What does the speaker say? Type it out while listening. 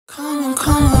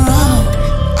come around.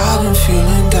 I've been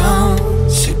feeling down,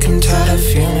 sick and tired of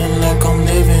feeling like I'm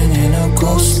living in a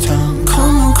ghost town.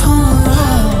 Come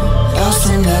around, lost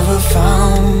and never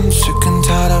found. Sick and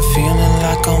tired of feeling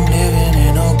like I'm living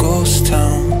in a ghost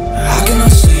town. I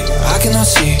cannot sleep, I cannot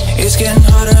see. It's getting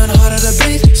harder and harder to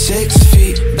breathe. 6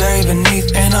 feet buried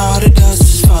beneath, and all the dust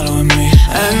is following me.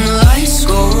 And the lights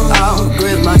go out,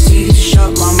 grit my teeth,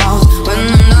 shut my mouth. When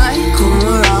the night come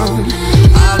around,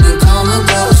 I become a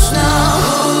ghost now.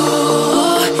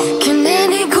 Can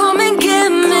any come and get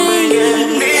me?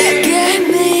 Get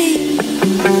me.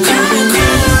 Come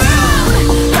around,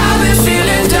 I've been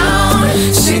feeling down,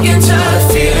 sick and tired of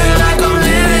feeling like I'm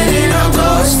living in a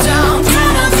ghost town.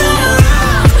 Come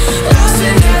around, lost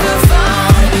and never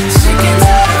found. Sick and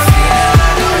tired of feeling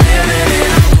like I'm living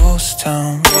in a ghost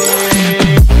town.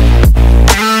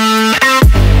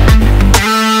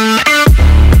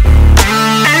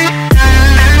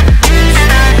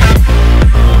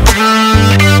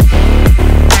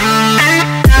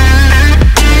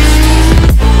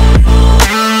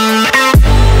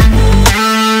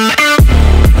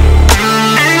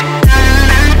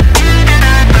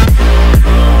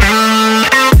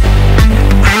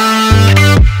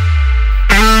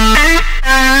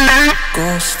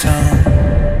 Ghost town.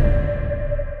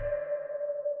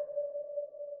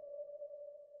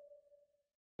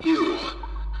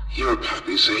 You're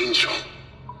Pappy's angel.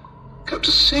 Come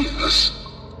to save us.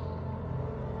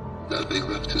 Nothing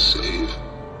left to save.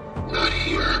 Not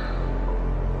here.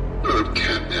 Bird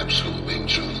kidnaps home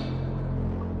angel.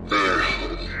 Their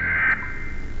home.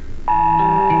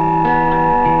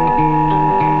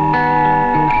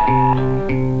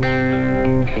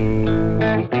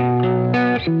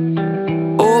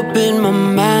 Open my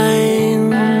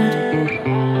mind.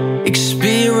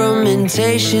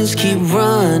 Experimentations keep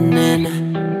running.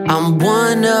 I'm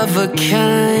one of a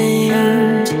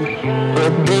kind,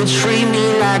 but they treat me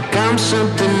like I'm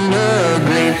something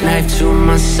ugly. Knife to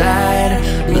my side,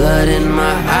 blood in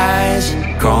my eyes.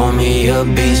 Call me a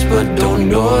beast, but don't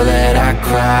know that I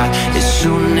cry. As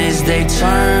soon as they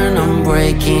turn, I'm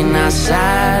breaking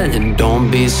outside. And don't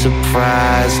be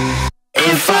surprised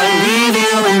if I leave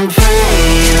you in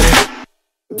pain.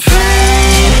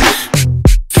 Pain,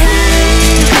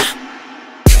 pain.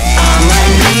 I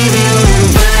might leave you in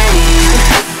pain.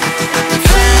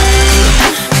 Pain,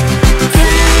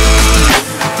 pain.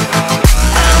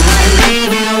 I might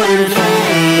leave you in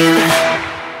pain.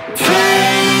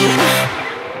 Pain,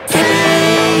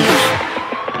 pain.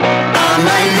 I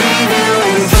might leave you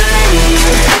in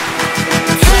pain.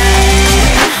 Pain,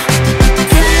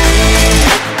 pain.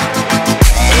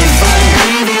 If I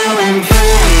leave you in pain.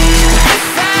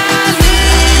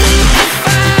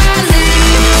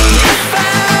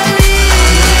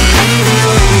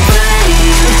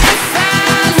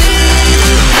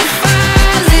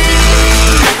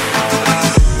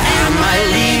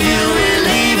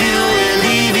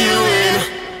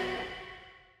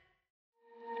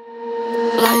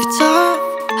 Lights off,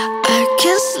 I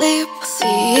can't sleep.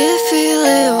 See it, feel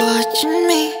it watching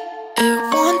me. It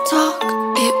won't talk,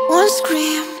 it won't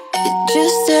scream. It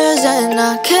just stares and I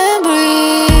can't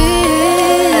breathe.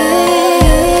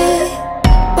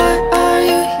 Why are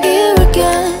you here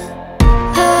again?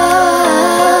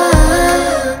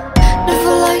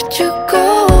 Never let you go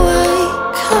away.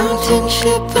 Counting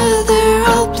sheep, but they're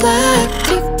all black.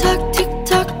 Tick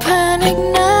tock, panic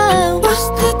now. What's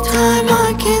the time? I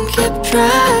can't keep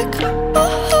track.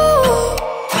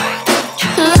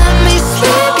 Let me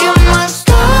sleep, you're my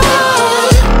star.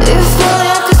 If only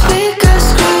I could speak, I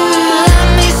scream. Let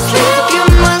me sleep,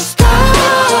 you're my star.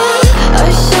 I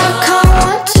shall count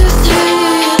 1, 2, 3.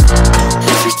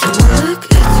 Every time I look,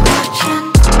 it's watching.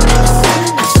 It's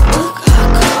silent as a book, I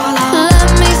call out. Let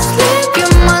me sleep,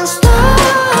 you're my star.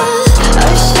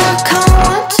 I shall count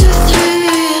 1, 2, 3.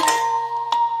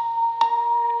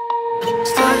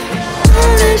 Start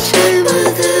on shame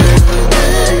with it.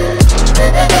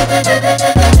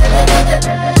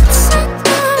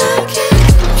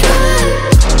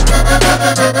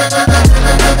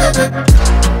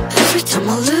 Every time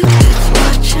I look, it's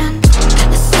watching.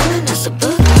 It's silent as a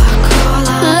book, I call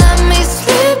out. Let me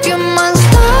sleep, you're my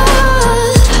star.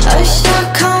 I shall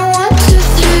count 1, 2,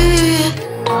 3.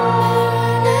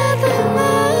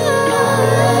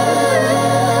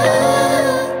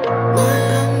 Why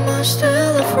am I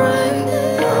still afraid?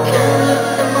 Can't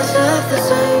look at myself the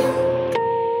same.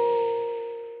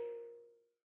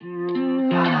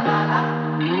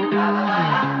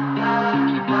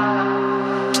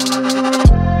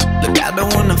 Look, I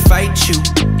don't wanna fight you.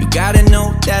 You gotta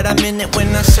know that I meant it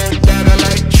when I said that I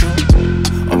liked you.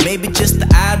 Or maybe just the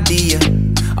idea.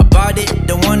 I bought it,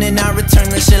 the one and I return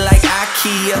the shit like I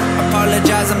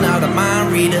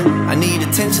reader. I need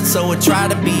attention, so I try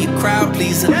to be a crowd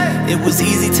pleaser. It was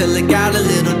easy till it got a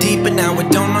little deeper. Now I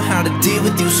don't know how to deal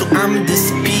with you, so I'ma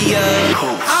disappear.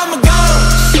 I'm a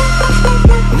ghost.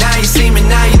 Now you see me,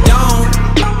 now you don't.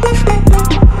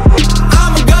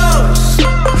 I'm a ghost.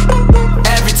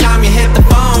 Every time you hit the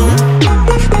phone.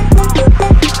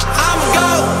 I'm a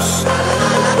ghost.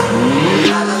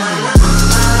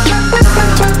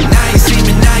 Now you see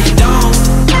me, now you don't.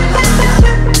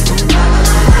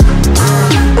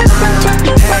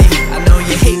 Hey, I know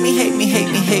you hate me, hate me, hate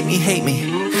me, hate me, hate me.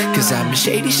 Cause I'm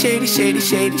shady, shady, shady,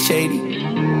 shady, shady.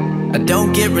 I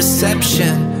don't get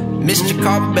reception. Missed your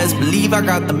call, but best believe I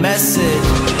got the message.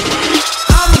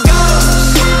 I'm a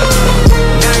ghost.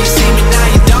 Now you see me, now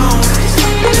you don't.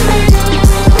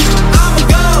 I'm a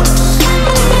ghost.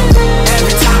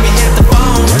 Every time you hit the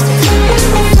phone.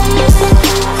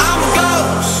 I'm a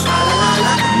ghost.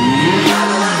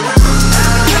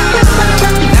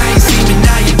 Now you see me,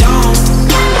 now you don't.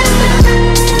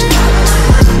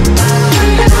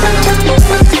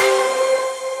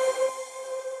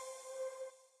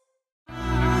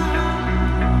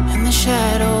 In the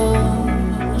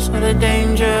shadows of a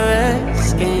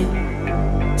dangerous game,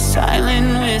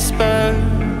 silent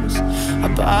whispers, our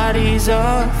bodies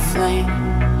aflame,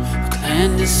 a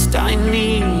clandestine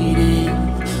meeting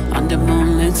under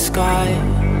moonlit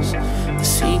skies. The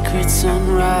secrets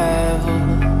unravel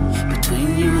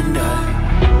between you and I.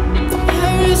 The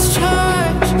air is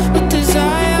charged with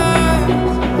desire,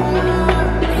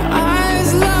 our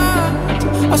eyes locked,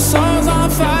 our souls on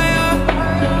fire.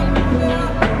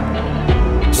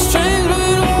 Strange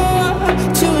but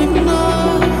hard to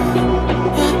ignore.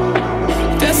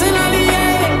 Dancing on the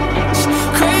edge,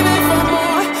 craving for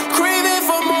more, craving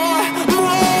for more,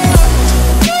 more.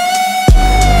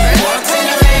 Locked in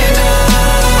the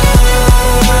midnight,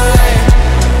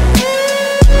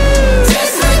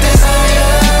 desperate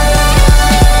desire.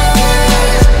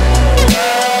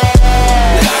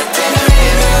 Locked in the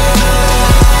midnight,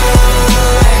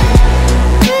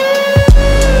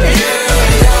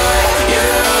 you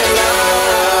and I.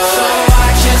 So I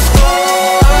just go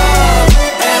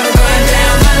and run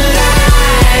down the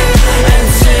line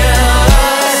until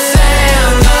us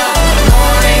and the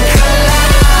morning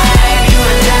collide. You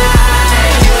and I,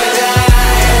 you and I,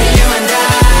 you and I,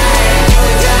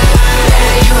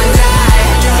 you and I, you and I,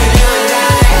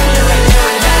 you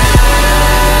and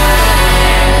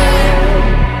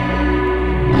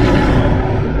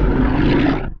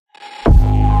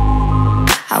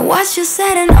I watched you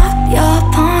setting up your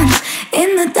pawns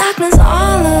in the darkness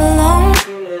all alone.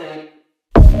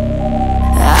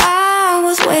 I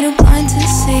was way too blind to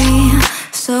see,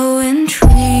 so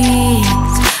intrigued.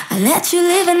 I let you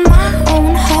live in my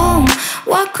own home.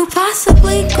 What could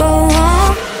possibly go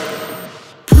wrong?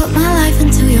 Put my life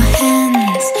into your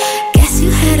hands. Guess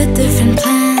you had a different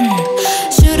plan.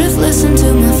 Should've listened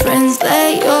to my friends,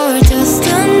 that you're just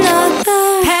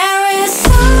another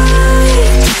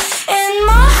parasite in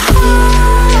my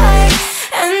heart.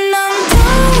 And I'm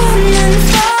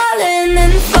dying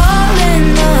and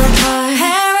falling apart.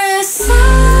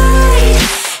 Parasite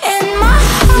in my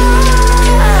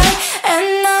heart.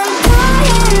 And I'm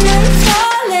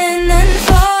dying and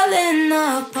falling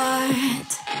apart.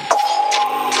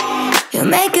 You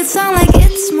make it sound like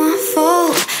it's my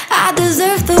fault. I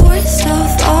deserve the worst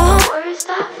of all.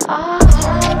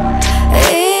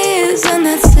 Isn't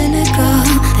that cynical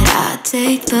that I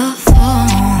take the fall?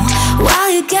 While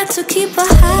you get to keep a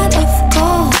heart of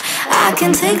gold, I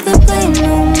can take the blame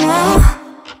no more.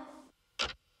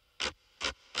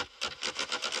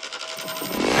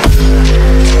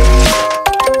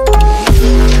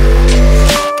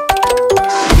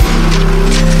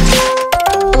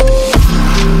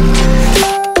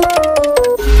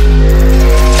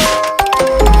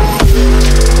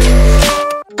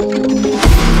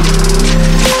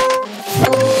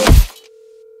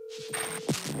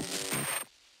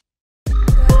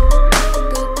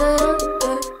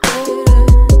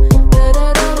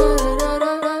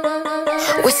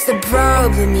 What's the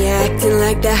problem? You acting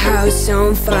like the house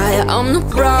on fire. I'm the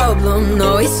problem,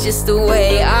 no, it's just the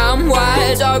way I'm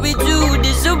wired. Sorry to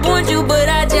disappoint you, but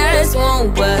I just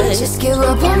won't budge. Just give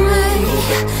up on me,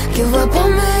 give up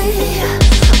on me.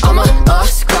 I'm a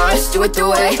lost cause, do it the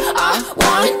way I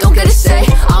want, don't get a say.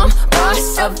 I'm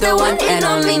boss of the one and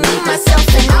only me, myself,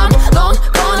 and I'm long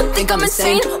gone. Think I'm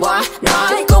insane, why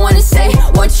not? Go on and say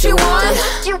what you want.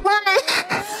 You want it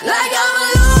like I'm a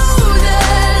loser,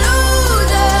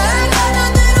 got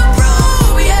nothing to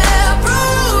prove, yeah,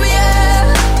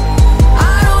 I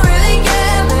don't really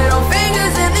care, middle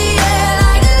fingers in the air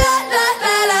like la la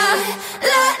la la,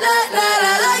 la la la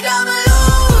la, like I'm a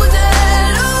loser,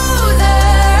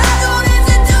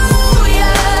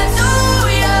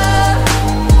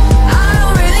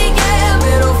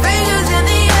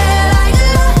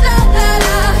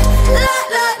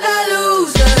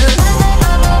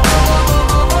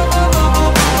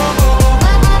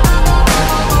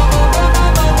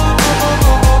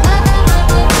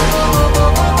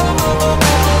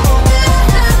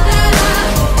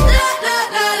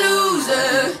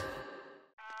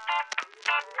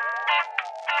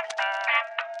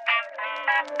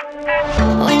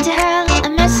 Went to hell, I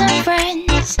met some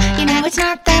friends. You know it's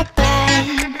not that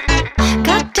bad.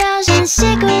 Cocktails and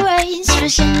cigarettes for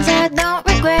sins I don't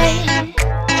regret.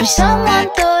 But someone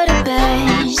thought it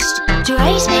best to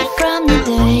raise me from the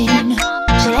dead.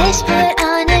 So let's put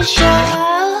on a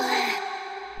show.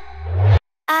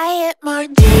 I hit more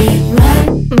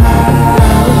demon mode.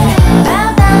 Bow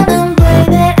down and pray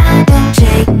that I don't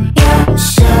take your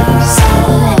soul.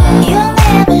 You'll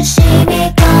never see me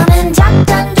coming tucked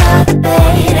under the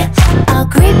bed. I'll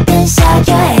creep inside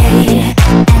your head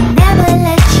and never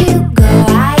let you go.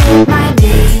 I hit my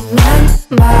demon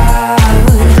mode.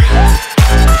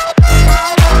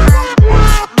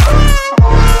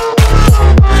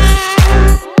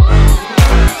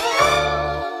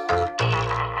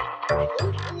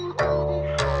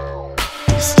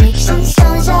 Sticks and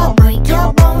stones, I'll break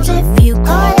your bones if you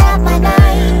call out my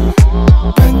name.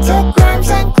 Pentagrams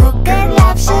and crooked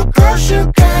laughs, a curse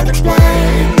you can't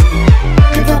explain.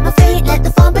 Pick up my feet, let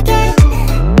the fun begin.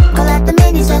 Call out the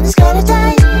minis and the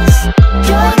skeletons.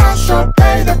 Join us or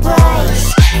pay the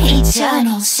price.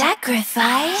 Eternal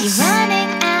sacrifice. You're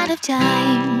running out of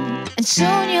time, and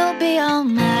soon you'll be all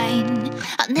mine.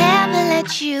 I'll never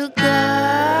let you go.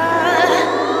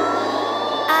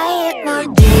 I hit my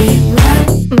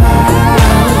demon mode.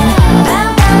 Bow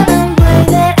down and pray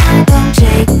that I don't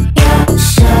take your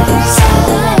soul.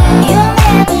 You'll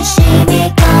never see me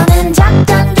coming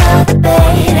tucked under the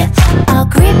bed. I'll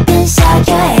creep inside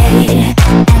your head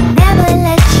and never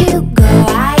let you go.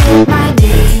 I hit my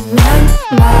demon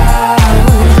mode.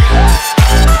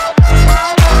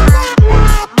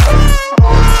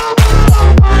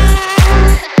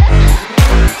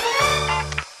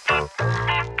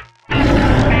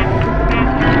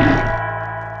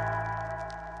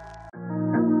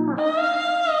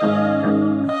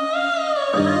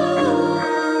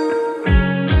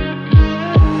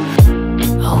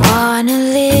 I wanna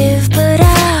live, but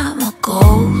I'm a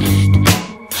ghost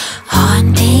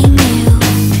haunting you.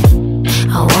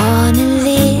 I wanna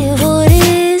live, what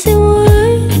is it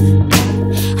worth?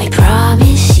 I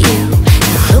promise you.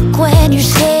 The look when you're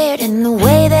scared and the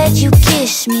way that you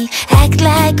kiss me. Act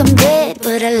like I'm dead,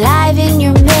 but alive in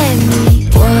your memory.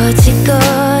 What's it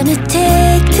gonna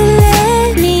take to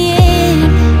let me in?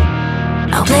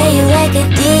 I'll play you like a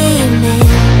demon.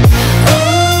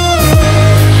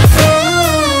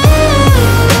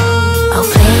 I'll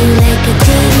play you like a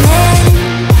demon.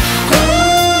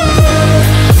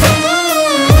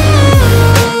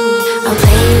 I'll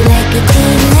play you like a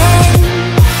demon.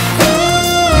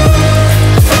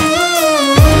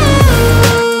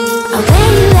 I'll play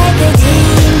you like a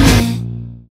demon.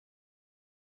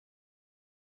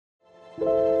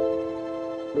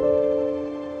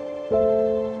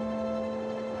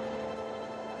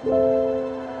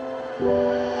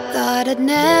 Thought I'd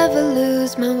never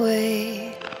lose my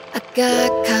way. I got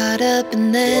caught up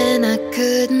and then I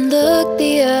couldn't look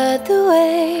the other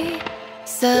way.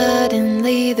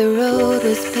 Suddenly the road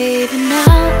was paving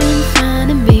out in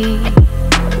front of